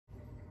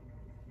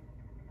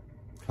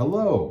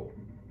Hello,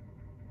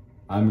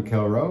 I'm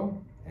Mikhael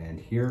Ro, and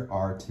here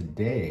are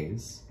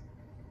today's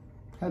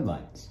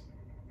headlines.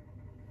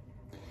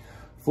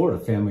 Florida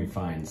family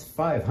finds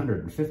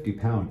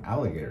 550-pound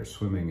alligator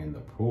swimming in the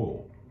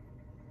pool.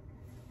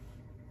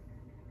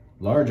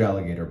 Large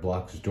alligator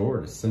blocks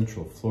door to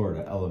Central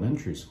Florida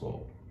elementary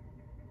school.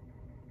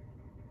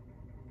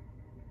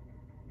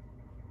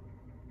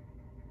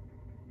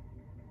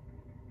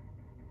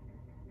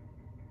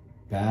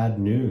 Bad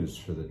news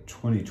for the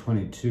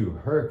 2022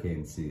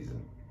 hurricane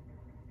season.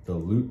 The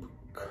loop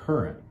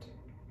current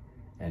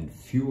and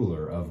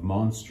fueler of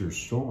monster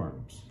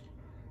storms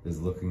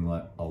is looking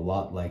a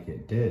lot like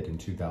it did in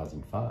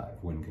 2005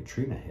 when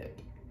Katrina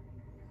hit.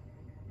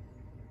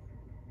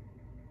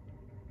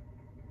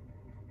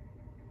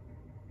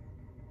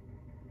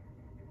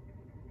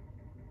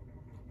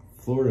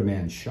 Florida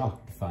man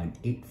shocked to find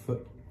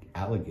 8-foot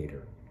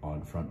alligator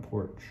on front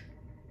porch.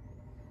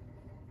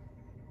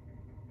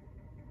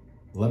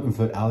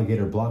 11-foot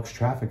alligator blocks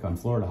traffic on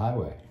Florida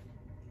highway.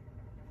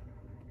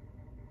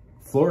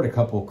 Florida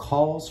couple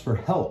calls for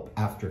help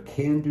after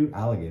can-do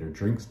alligator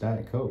drinks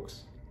Diet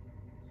Cokes.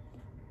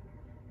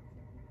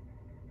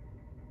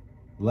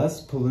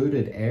 Less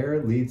polluted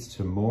air leads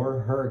to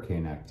more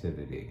hurricane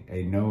activity,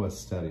 a NOAA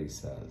study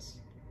says.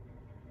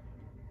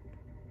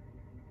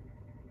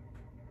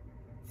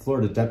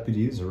 Florida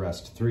deputies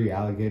arrest 3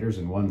 alligators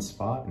in one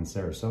spot in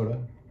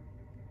Sarasota.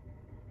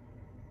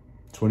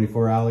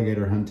 24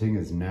 alligator hunting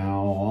is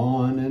now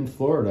on in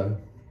Florida.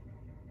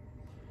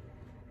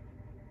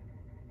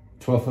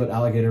 12-foot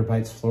alligator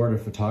bites Florida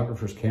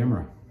photographer's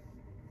camera.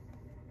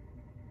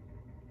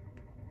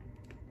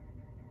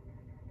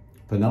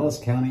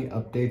 Pinellas County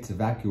updates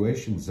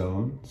evacuation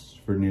zones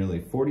for nearly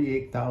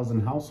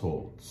 48,000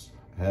 households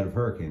ahead of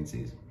hurricane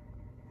season.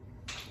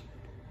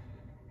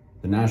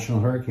 The National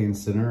Hurricane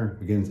Center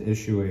begins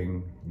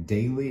issuing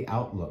daily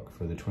outlook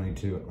for the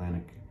 22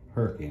 Atlantic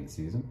hurricane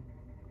season.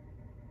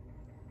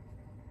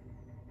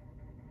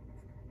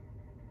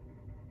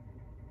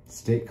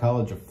 State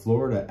College of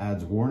Florida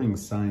adds warning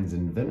signs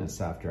in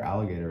Venice after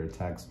alligator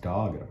attacks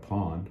dog at a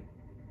pond.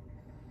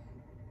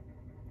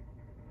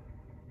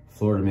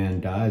 Florida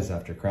man dies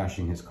after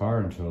crashing his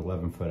car into an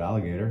 11-foot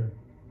alligator.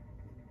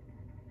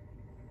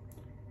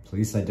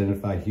 Police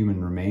identify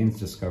human remains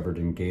discovered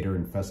in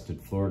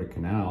gator-infested Florida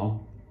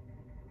canal.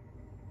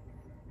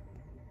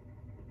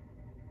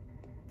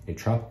 A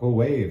tropical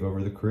wave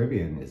over the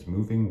Caribbean is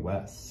moving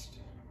west.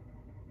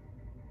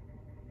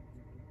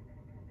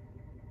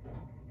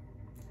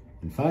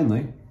 And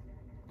finally,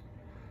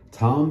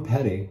 Tom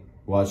Petty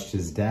watched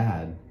his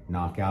dad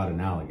knock out an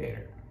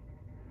alligator.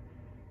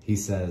 He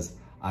says,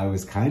 "I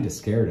was kind of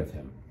scared of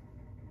him."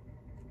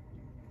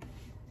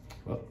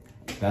 Well,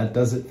 that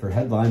does it for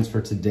headlines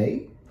for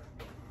today.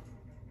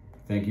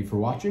 Thank you for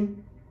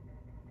watching,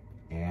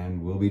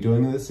 and we'll be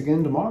doing this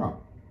again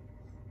tomorrow.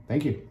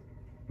 Thank you.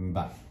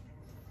 Bye.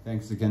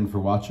 Thanks again for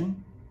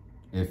watching.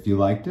 If you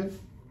liked it,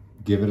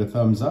 give it a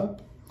thumbs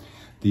up.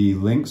 The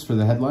links for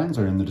the headlines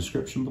are in the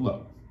description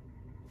below.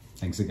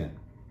 Thanks again.